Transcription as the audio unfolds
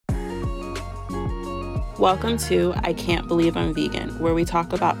Welcome to I Can't Believe I'm Vegan, where we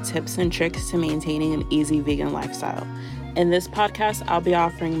talk about tips and tricks to maintaining an easy vegan lifestyle. In this podcast, I'll be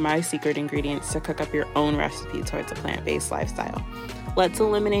offering my secret ingredients to cook up your own recipe towards a plant-based lifestyle. Let's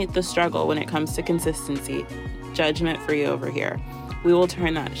eliminate the struggle when it comes to consistency. Judgment-free over here. We will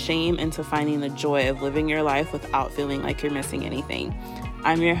turn that shame into finding the joy of living your life without feeling like you're missing anything.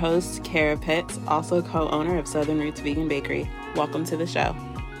 I'm your host, Kara Pitts, also co-owner of Southern Roots Vegan Bakery. Welcome to the show.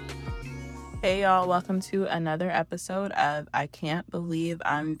 Hey y'all, welcome to another episode of I Can't Believe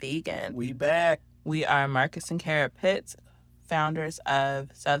I'm Vegan. We back. We are Marcus and Kara Pitts, founders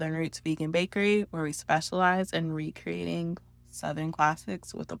of Southern Roots Vegan Bakery, where we specialize in recreating Southern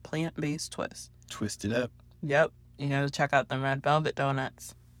classics with a plant-based twist. Twist it up. Yep, you know, check out the Red Velvet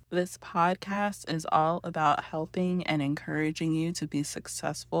Donuts. This podcast is all about helping and encouraging you to be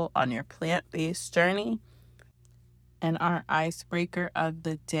successful on your plant-based journey. And our icebreaker of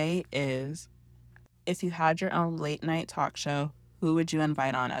the day is, if you had your own late night talk show, who would you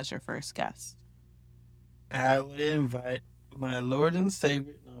invite on as your first guest? I would invite my Lord and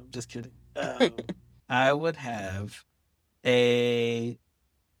Savior. No, I'm just kidding. I would have a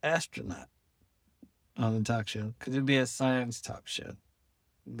astronaut on the talk show, because it'd be a science talk show.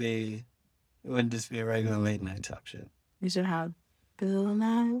 It wouldn't just be a regular late night talk show. You should have Bill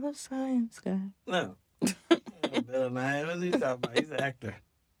Nye the Science Guy. No. Bill Nye, what are you talking about? He's an actor.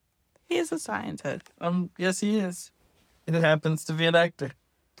 He's a scientist. Yes, he is. It happens to be an actor.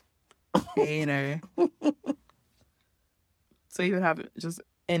 Hater. So you would have just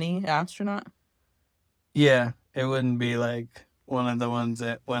any astronaut? Yeah, it wouldn't be like one of the ones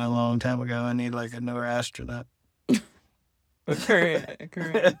that went a long time ago. I need like a newer astronaut. A current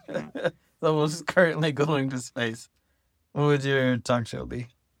astronaut. Someone's currently going to space. What would your talk show be?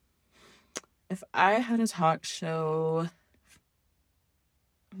 If I had a talk show,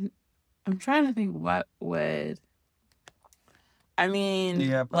 I'm trying to think what would. I mean,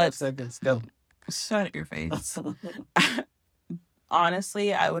 Yeah, 5 seconds. Go. Shut your face.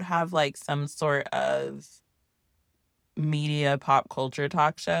 Honestly, I would have like some sort of media pop culture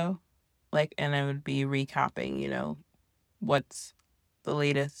talk show, and I would be recapping, what's the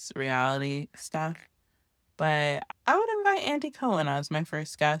latest reality stuff. But I would invite Andy Cohen as my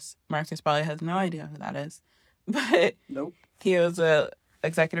first guest. Marcus probably has no idea who that is. But Nope. He was a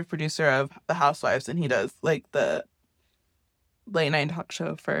executive producer of The Housewives, and he does the late night talk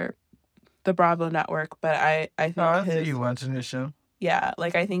show for the Bravo network. But I think I see you watching this show. Yeah,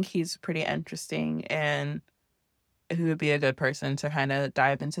 I think he's pretty interesting, and he would be a good person to kind of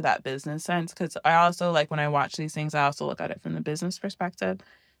dive into that business sense. Because I also, when I watch these things, I also look at it from the business perspective.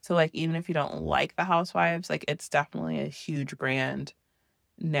 So, even if you don't like The Housewives, it's definitely a huge brand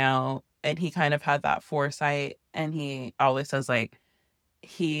now. And he kind of had that foresight. And he always says,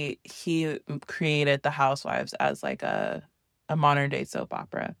 he created The Housewives as, a modern-day soap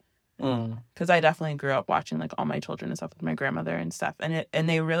opera. Because I definitely grew up watching, All My Children and stuff with my grandmother and stuff. And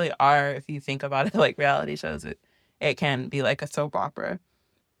they really are, if you think about it, reality shows, it can be like a soap opera.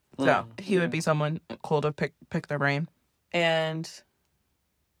 So, he would be someone cool to pick their brain. And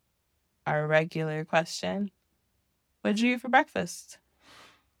our regular question, what did you eat for breakfast?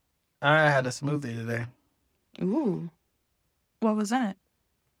 I had a smoothie today. Ooh. What was in it?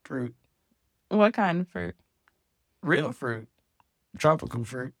 Fruit. What kind of fruit? Real fruit. Tropical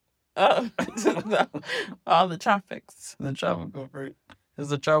fruit. Oh, all the tropics. The tropical fruit.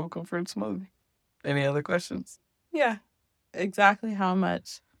 It's a tropical fruit smoothie. Any other questions? Yeah. Exactly how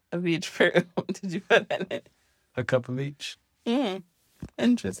much of each fruit did you put in it? A cup of each.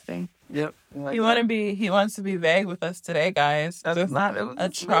 Interesting. Yep. He wants to be vague with us today, guys. That's not a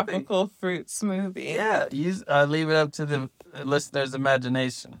tropical fruit smoothie. Yeah, leave it up to the listener's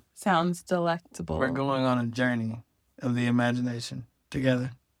imagination. Sounds delectable. We're going on a journey of the imagination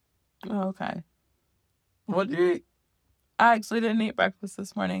together. Oh, okay. What did you eat? I actually didn't eat breakfast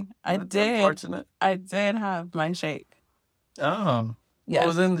this morning. That's unfortunate. I did have my shake. Oh. Yes. What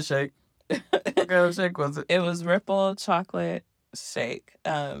was in the shake? What kind of shake was it? It was Ripple chocolate shake.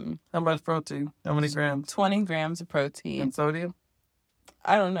 How much protein? How many grams? 20 grams of protein. And sodium?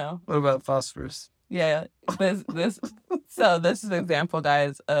 I don't know. What about phosphorus? Yeah. This is an example,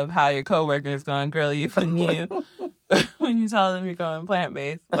 guys, of how your coworker is going to grill you when you tell them you're going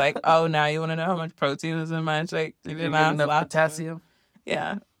plant-based. Oh, now you want to know how much protein is in my shake? You didn't have enough potassium?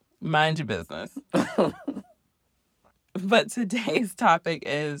 Yeah. Mind your business. But today's topic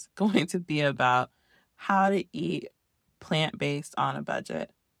is going to be about how to eat plant-based on a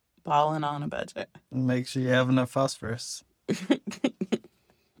budget. Balling on a budget. Make sure you have enough phosphorus.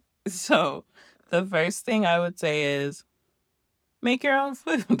 So, the first thing I would say is make your own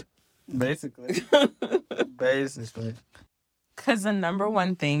food. Basically. Basically. Because the number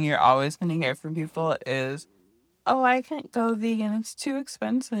one thing you're always going to hear from people is, oh, I can't go vegan. It's too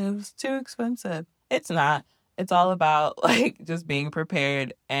expensive. It's too expensive. It's not. It's all about like just being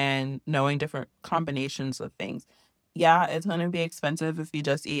prepared and knowing different combinations of things. Yeah, it's going to be expensive if you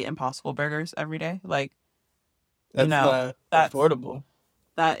just eat Impossible Burgers every day. Like, That's not that's affordable.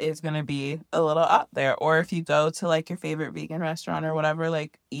 That is going to be a little up there. Or if you go to like your favorite vegan restaurant or whatever,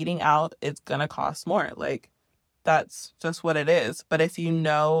 like eating out, it's going to cost more. Like, that's just what it is. But if you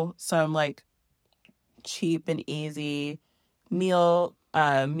know some like cheap and easy meal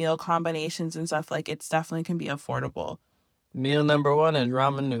combinations and stuff, like it's definitely can be affordable. Meal number one is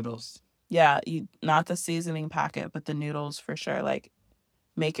ramen noodles. Yeah, not the seasoning packet, but the noodles for sure. Like,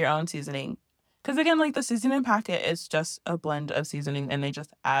 make your own seasoning. Because again, like the seasoning packet is just a blend of seasoning, and they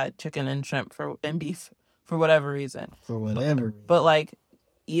just add chicken and shrimp and beef for whatever reason. For whatever reason. But like,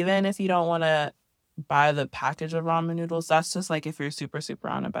 even if you don't want to buy the package of ramen noodles, that's just like if you're super, super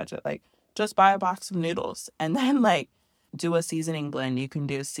on a budget. Like, just buy a box of noodles and then like do a seasoning blend. You can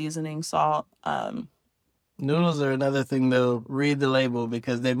do seasoning, salt. Noodles are another thing though. Read the label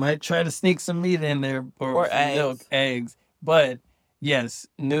because they might try to sneak some meat in there or eggs. Eggs. But yes,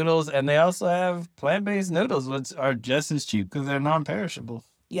 noodles, and they also have plant-based noodles, which are just as cheap because they're non-perishable.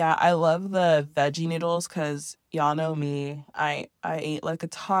 Yeah, I love the veggie noodles because y'all know me. I ate like a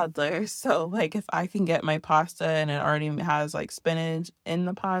toddler. So like if I can get my pasta and it already has like spinach in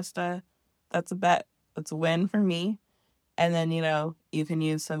the pasta, that's a bet. That's a win for me. And then, you can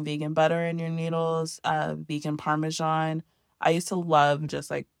use some vegan butter in your noodles, vegan Parmesan. I used to love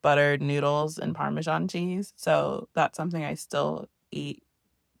just like buttered noodles and Parmesan cheese. So that's something I still eat,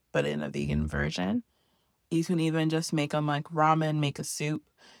 but in a vegan version. You can even just make them like ramen, make a soup.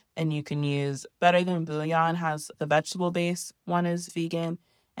 And you can use Better Than Bouillon has the vegetable base. One is vegan.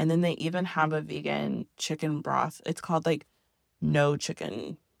 And then they even have a vegan chicken broth. It's called like no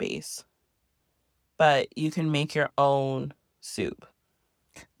chicken base. But you can make your own soup.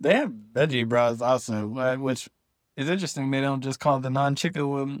 They have veggie broths also, which is interesting. They don't just call the non-chicken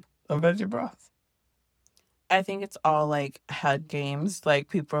one a veggie broth. I think it's all like head games. Like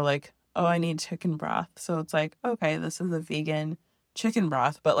people are like, oh, I need chicken broth. So it's like, okay, this is a vegan chicken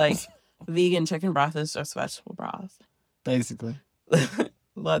broth. But like vegan chicken broth is just vegetable broth. Basically.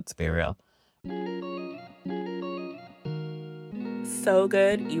 Let's be real. So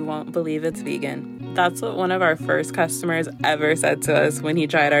good, you won't believe it's vegan. That's what one of our first customers ever said to us when he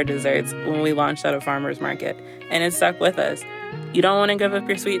tried our desserts when we launched at a farmer's market, and it stuck with us. You don't want to give up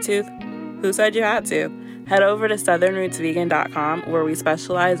your sweet tooth? Who said you had to? Head over to southernrootsvegan.com, where we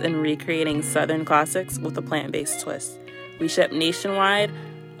specialize in recreating Southern classics with a plant-based twist. We ship nationwide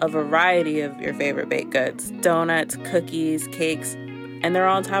a variety of your favorite baked goods, donuts, cookies, cakes, and they're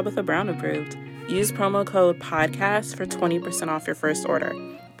all Tabitha Brown approved. Use promo code PODCAST for 20% off your first order.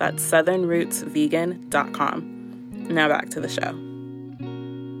 That's southernrootsvegan.com. Now back to the show.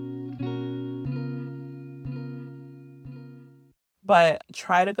 But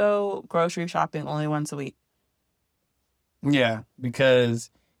try to go grocery shopping only once a week. Yeah,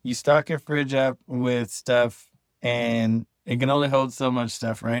 because you stock your fridge up with stuff and it can only hold so much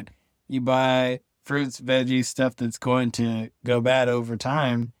stuff, right? You buy fruits, veggies, stuff that's going to go bad over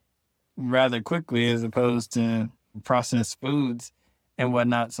time rather quickly as opposed to processed foods and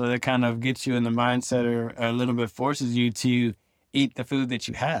whatnot. So that kind of gets you in the mindset or a little bit forces you to eat the food that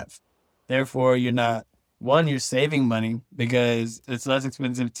you have. Therefore, you're saving money because it's less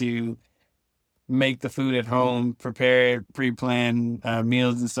expensive to make the food at home, prepare pre-planned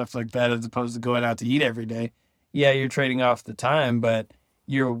meals and stuff like that as opposed to going out to eat every day. Yeah, you're trading off the time, but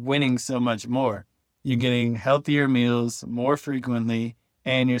you're winning so much more. You're getting healthier meals more frequently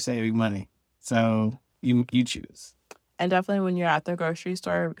and you're saving money. So you choose. And definitely when you're at the grocery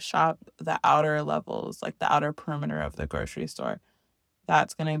store, shop the outer levels, like the outer perimeter of the grocery store.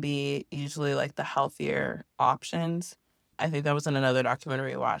 That's going to be usually like the healthier options. I think that was in another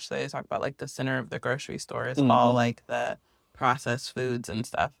documentary we watched. They talk about like the center of the grocery store is all like the processed foods and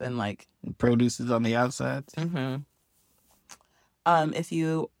stuff, and like produce is on the outside. If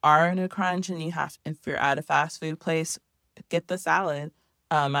you are in a crunch and if you're at a fast food place, get the salad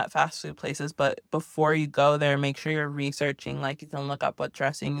at fast food places. But before you go there, make sure you're researching. Like you can look up what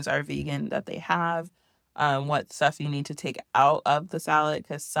dressings are vegan that they have, what stuff you need to take out of the salad,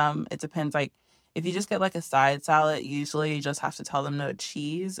 because it depends. Like if you just get like a side salad, usually you just have to tell them no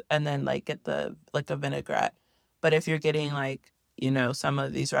cheese and then like get a vinaigrette. But if you're getting like, some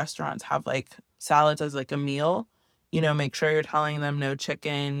of these restaurants have like salads as like a meal, make sure you're telling them no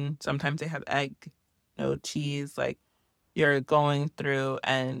chicken. Sometimes they have egg, no cheese. Like you're going through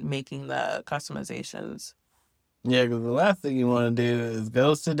and making the customizations. Yeah, because the last thing you want to do is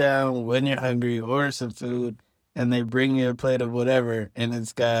go sit down when you're hungry, order some food, and they bring you a plate of whatever, and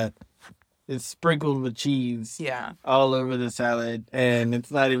it's sprinkled with cheese Yeah. all over the salad, and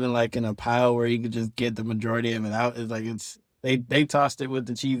it's not even like in a pile where you could just get the majority of it out. It's like they tossed it with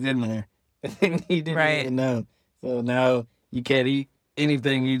the cheese in there, and you didn't Right. even know. So now you can't eat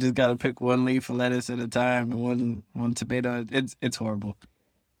anything. You just got to pick one leaf of lettuce at a time and one tomato. It's horrible.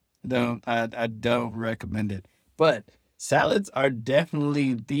 I don't recommend it. But salads are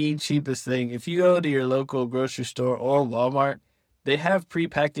definitely the cheapest thing. If you go to your local grocery store or Walmart, they have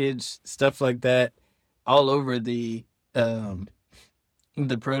prepackaged stuff like that all over the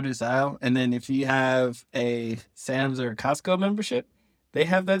produce aisle. And then if you have a Sam's or a Costco membership, they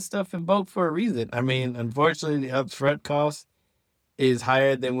have that stuff in bulk for a reason. I mean, unfortunately, the upfront cost is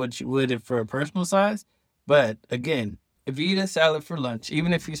higher than what you would if for a personal size. But again, if you eat a salad for lunch,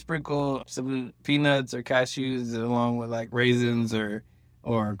 even if you sprinkle some peanuts or cashews along with like raisins or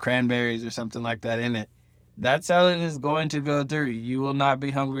cranberries or something like that in it, that salad is going to go through. You will not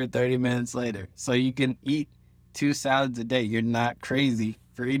be hungry 30 minutes later. So you can eat 2 salads a day. You're not crazy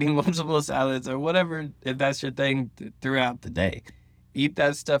for eating multiple salads or whatever, if that's your thing throughout the day. Eat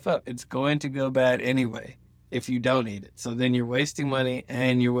that stuff up. It's going to go bad anyway if you don't eat it. So then you're wasting money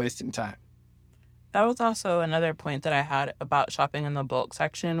and you're wasting time. That was also another point that I had about shopping in the bulk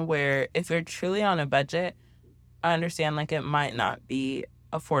section, where if you're truly on a budget, I understand like it might not be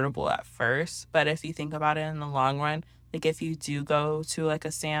affordable at first, but if you think about it in the long run, like if you do go to like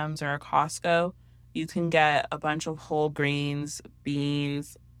a Sam's or a Costco, you can get a bunch of whole grains,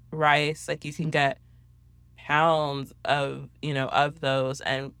 beans, rice, like you can get pounds of, of those,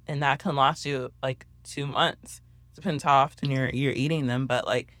 and that can last you like 2 months. Depends how often you're eating them, but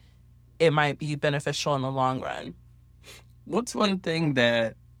like it might be beneficial in the long run. What's one thing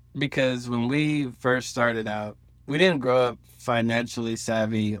that, because when we first started out, we didn't grow up financially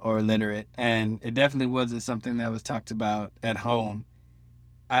savvy or literate, and it definitely wasn't something that was talked about at home.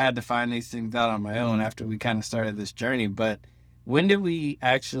 I had to find these things out on my own after we kind of started this journey. But when did we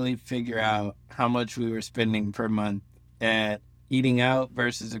actually figure out how much we were spending per month at eating out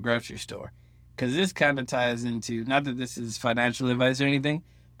versus a grocery store? Because this kind of ties into, not that this is financial advice or anything,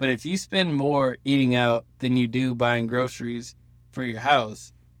 but if you spend more eating out than you do buying groceries for your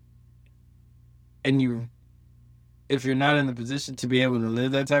house, and if you're not in the position to be able to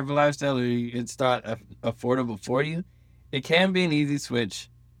live that type of lifestyle, or it's not affordable for you, it can be an easy switch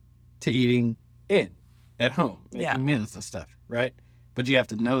to eating at home, making meals and stuff, right? But you have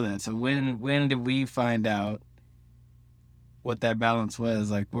to know that. So when did we find out what that balance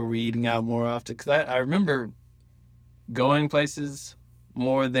was? Like, were we eating out more often? Because I remember going places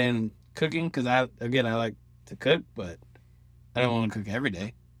more than cooking, because I like to cook, but I don't want to cook every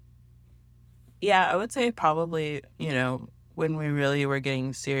day. Yeah, I would say probably, when we really were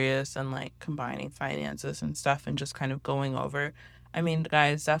getting serious and like combining finances and stuff and just kind of going over. I mean,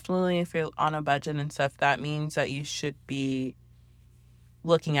 guys, definitely if you're on a budget and stuff, that means that you should be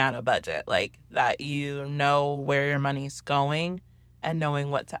looking at a budget, like that you know where your money's going and knowing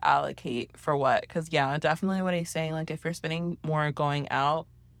what to allocate for what. Because, yeah, definitely what he's saying, like if you're spending more going out,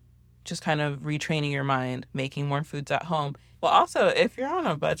 just kind of retraining your mind, making more foods at home. Well, also, if you're on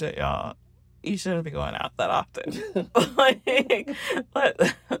a budget, y'all, you shouldn't be going out that often. Like,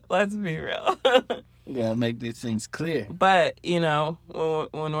 let's be real. You gotta make these things clear. But, when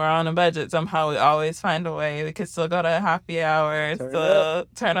we're on a budget, somehow we always find a way. We could still go to happy hour, still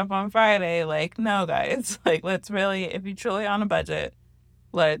turn up on Friday. Like, no, guys. Like, let's really, if you're truly on a budget,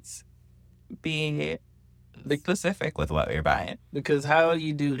 let's be specific with what you're buying. Because how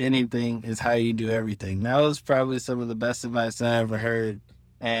you do anything is how you do everything. That was probably some of the best advice I ever heard.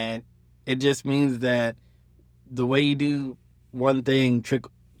 And it just means that the way you do one thing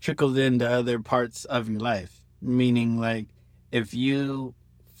trickles into other parts of your life. Meaning, like, if you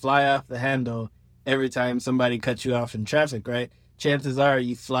fly off the handle every time somebody cuts you off in traffic, right? Chances are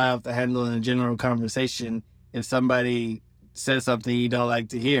you fly off the handle in a general conversation if somebody says something you don't like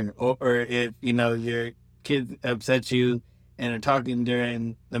to hear. Or if, your kids upset you and are talking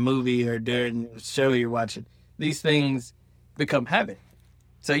during the movie or during the show you're watching. These things become habit.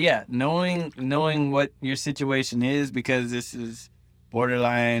 So yeah, knowing what your situation is, because this is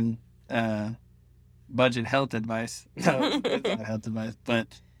borderline budget health advice. No, it's not health advice, but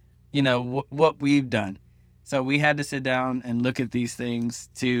what we've done. So we had to sit down and look at these things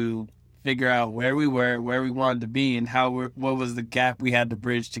to figure out where we were, where we wanted to be, and what was the gap we had to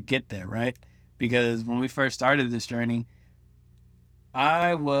bridge to get there, right? Because when we first started this journey,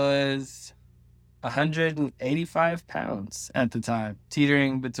 I was 185 pounds at the time,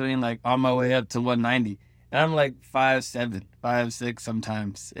 teetering between like on my way up to 190. And I'm like 5'7", 5'6"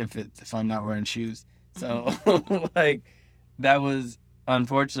 sometimes if I'm not wearing shoes. So like that was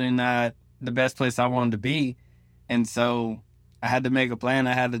unfortunately not the best place I wanted to be. And so I had to make a plan.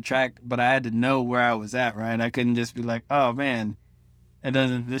 I had to track, but I had to know where I was at, right? I couldn't just be like, oh man,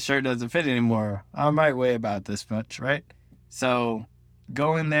 this shirt doesn't fit anymore. I might weigh about this much, right? So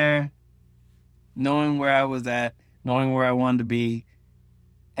going there, knowing where I was at, knowing where I wanted to be,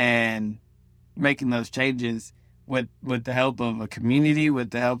 and making those changes with the help of a community, with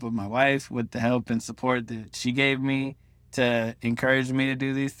the help of my wife, with the help and support that she gave me to encourage me to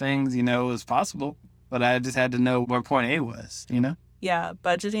do these things, it was possible. But I just had to know where point A was, Yeah,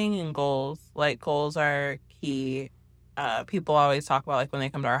 budgeting and goals. Like, goals are key. People always talk about, like, when they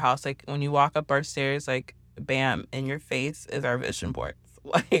come to our house, like, when you walk up our stairs, like, bam, in your face is our vision boards.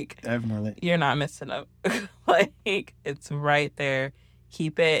 Like, Definitely. You're not missing them. Like, it's right there.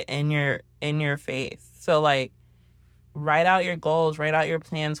 Keep it in your face. So, like, write out your goals, write out your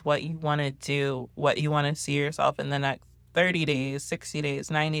plans, what you want to do, what you want to see yourself in the next 30 days, 60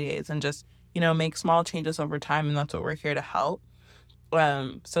 days, 90 days, and just, make small changes over time. And that's what we're here to help.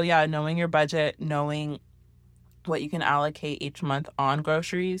 So yeah, knowing your budget, knowing what you can allocate each month on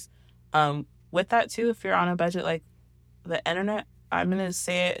groceries. With that too, if you're on a budget, like, the internet, I'm going to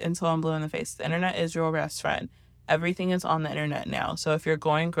say it until I'm blue in the face. The internet is your best friend. Everything is on the internet now. So if you're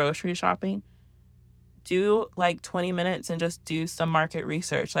going grocery shopping, do like 20 minutes and just do some market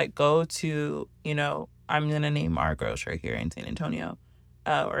research. Like, go to, I'm going to name our grocer here in San Antonio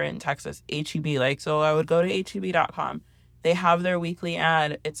or in Texas, HEB. Like, so I would go to HEB.com. They have their weekly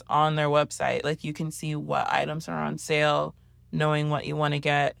ad. It's on their website. Like, you can see what items are on sale, knowing what you want to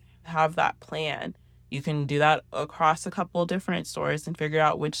get, have that plan. You can do that across a couple different stores and figure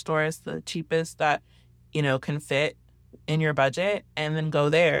out which store is the cheapest that, can fit in your budget, and then go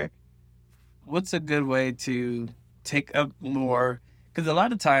there. What's a good way to take up more? Because a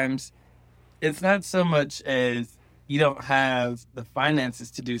lot of times it's not so much as you don't have the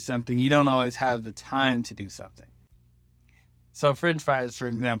finances to do something. You don't always have the time to do something. So French fries, for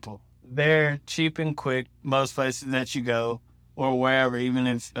example, they're cheap and quick most places that you go or wherever, even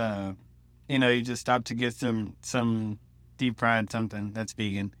if, you just stop to get some deep fried something that's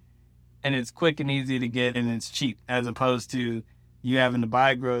vegan. And it's quick and easy to get, and it's cheap, as opposed to you having to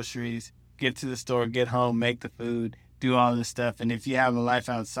buy groceries, get to the store, get home, make the food, do all this stuff. And if you have a life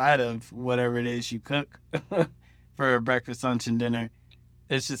outside of whatever it is you cook for breakfast, lunch, and dinner,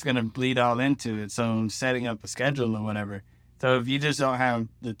 it's just going to bleed all into it. So setting up a schedule or whatever. So if you just don't have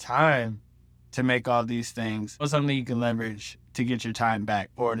the time to make all these things, what's something you can leverage to get your time back,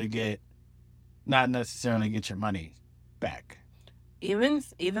 or to not necessarily get your money back? Even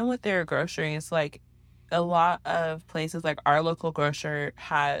with their groceries, like, a lot of places, like our local grocer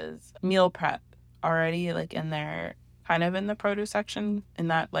has meal prep already, like, in their kind of in the produce section, in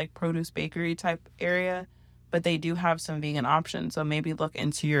that like produce bakery type area, but they do have some vegan options. So maybe look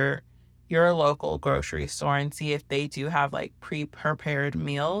into your local grocery store and see if they do have like pre-prepared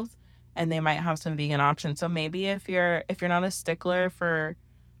meals, and they might have some vegan options. So maybe if you're not a stickler for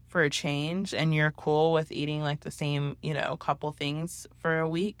a change, and you're cool with eating like the same, couple things for a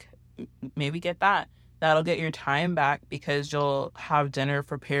week, maybe get that. That'll get your time back because you'll have dinner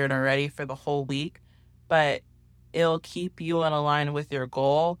prepared already for the whole week, but it'll keep you in line with your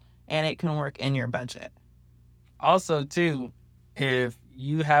goal, and it can work in your budget. Also, too, if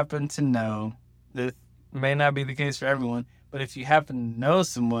you happen to know, this may not be the case for everyone, but if you happen to know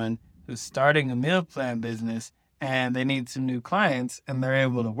someone who's starting a meal plan business and they need some new clients and they're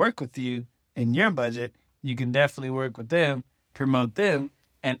able to work with you in your budget, you can definitely work with them, promote them,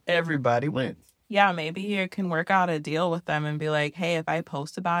 and everybody wins. Yeah, maybe you can work out a deal with them and be like, hey, if I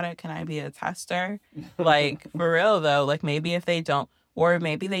post about it, can I be a tester? Like, for real though, like, maybe if they don't, or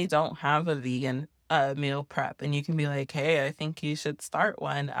maybe they don't have a vegan meal prep, and you can be like, hey, I think you should start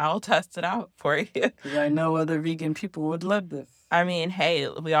one. I'll test it out for you. Because I know other vegan people would love this. I mean, hey,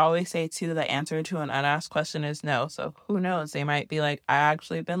 we always say too, the answer to an unasked question is no. So who knows? They might be like, I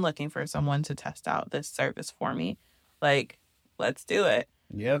actually been looking for someone to test out this service for me. Like, let's do it.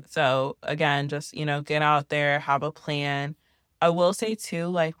 Yep. So again, just, get out there, have a plan. I will say too,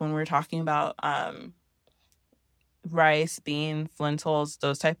 like, when we're talking about rice, beans, lentils,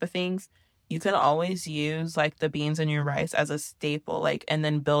 those type of things, you can always use like the beans in your rice as a staple, like, and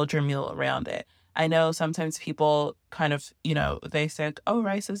then build your meal around it. I know sometimes people kind of, they said, oh,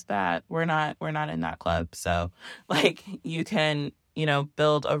 rice is bad. We're not in that club. So like, you can,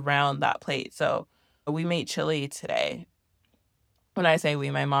 build around that plate. So we made chili today. when I say we,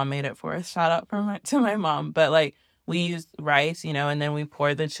 my mom made it for us. Shout out to my mom. But like we used rice, and then we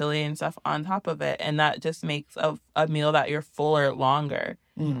pour the chili and stuff on top of it. And that just makes a meal that you're fuller longer.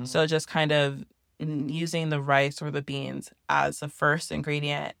 Mm-hmm. So just kind of using the rice or the beans as the first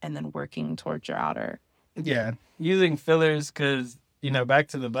ingredient and then working towards your outer. Yeah. Using fillers because, back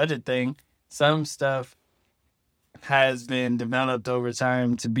to the budget thing, some stuff has been developed over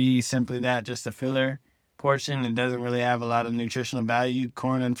time to be simply that, just a filler portion. It doesn't really have a lot of nutritional value.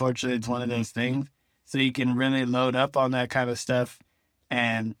 Corn, unfortunately, is one of those things. So you can really load up on that kind of stuff.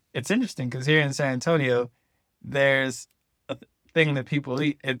 And it's interesting because here in San Antonio, there's a thing that people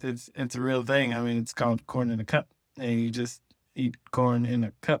eat. It's a real thing. I mean, it's called corn in a cup. And you just eat corn in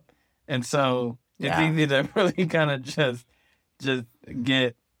a cup. And so it's easy to really kind of just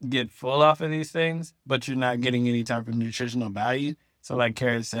get full off of these things, but you're not getting any type of nutritional value. So like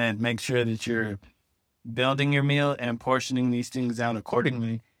Kara said, make sure that you're building your meal and portioning these things out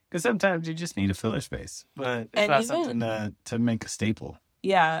accordingly. Because sometimes you just need a filler space, but it's not something to make a staple.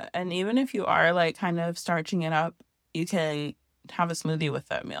 Yeah, and even if you are like kind of starching it up, you can have a smoothie with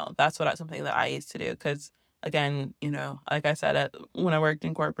that meal. That's something that I used to do. Because again, like I said, when I worked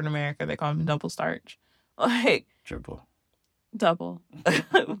in corporate America, they call them double starch, like triple, double.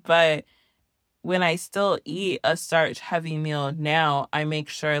 But when I still eat a starch heavy meal now, I make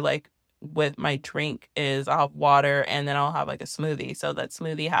sure like with my drink is I'll have water and then I'll have like a smoothie. So that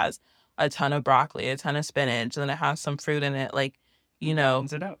smoothie has a ton of broccoli, a ton of spinach, and then it has some fruit in it. Like,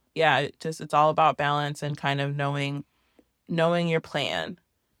 Balance it out. Yeah, it's all about balance and kind of knowing your plan.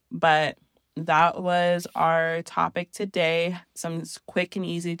 But that was our topic today. Some quick and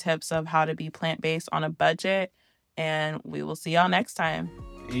easy tips of how to be plant-based on a budget. And we will see y'all next time.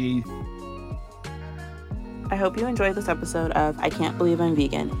 Peace. I hope you enjoyed this episode of I Can't Believe I'm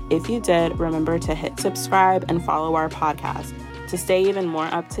Vegan. If you did, remember to hit subscribe and follow our podcast. To stay even more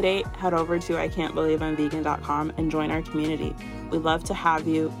up to date, head over to ican'tbelieveimvegan.com and join our community. We'd love to have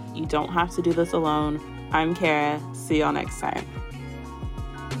you. You don't have to do this alone. I'm Kara. See y'all next time.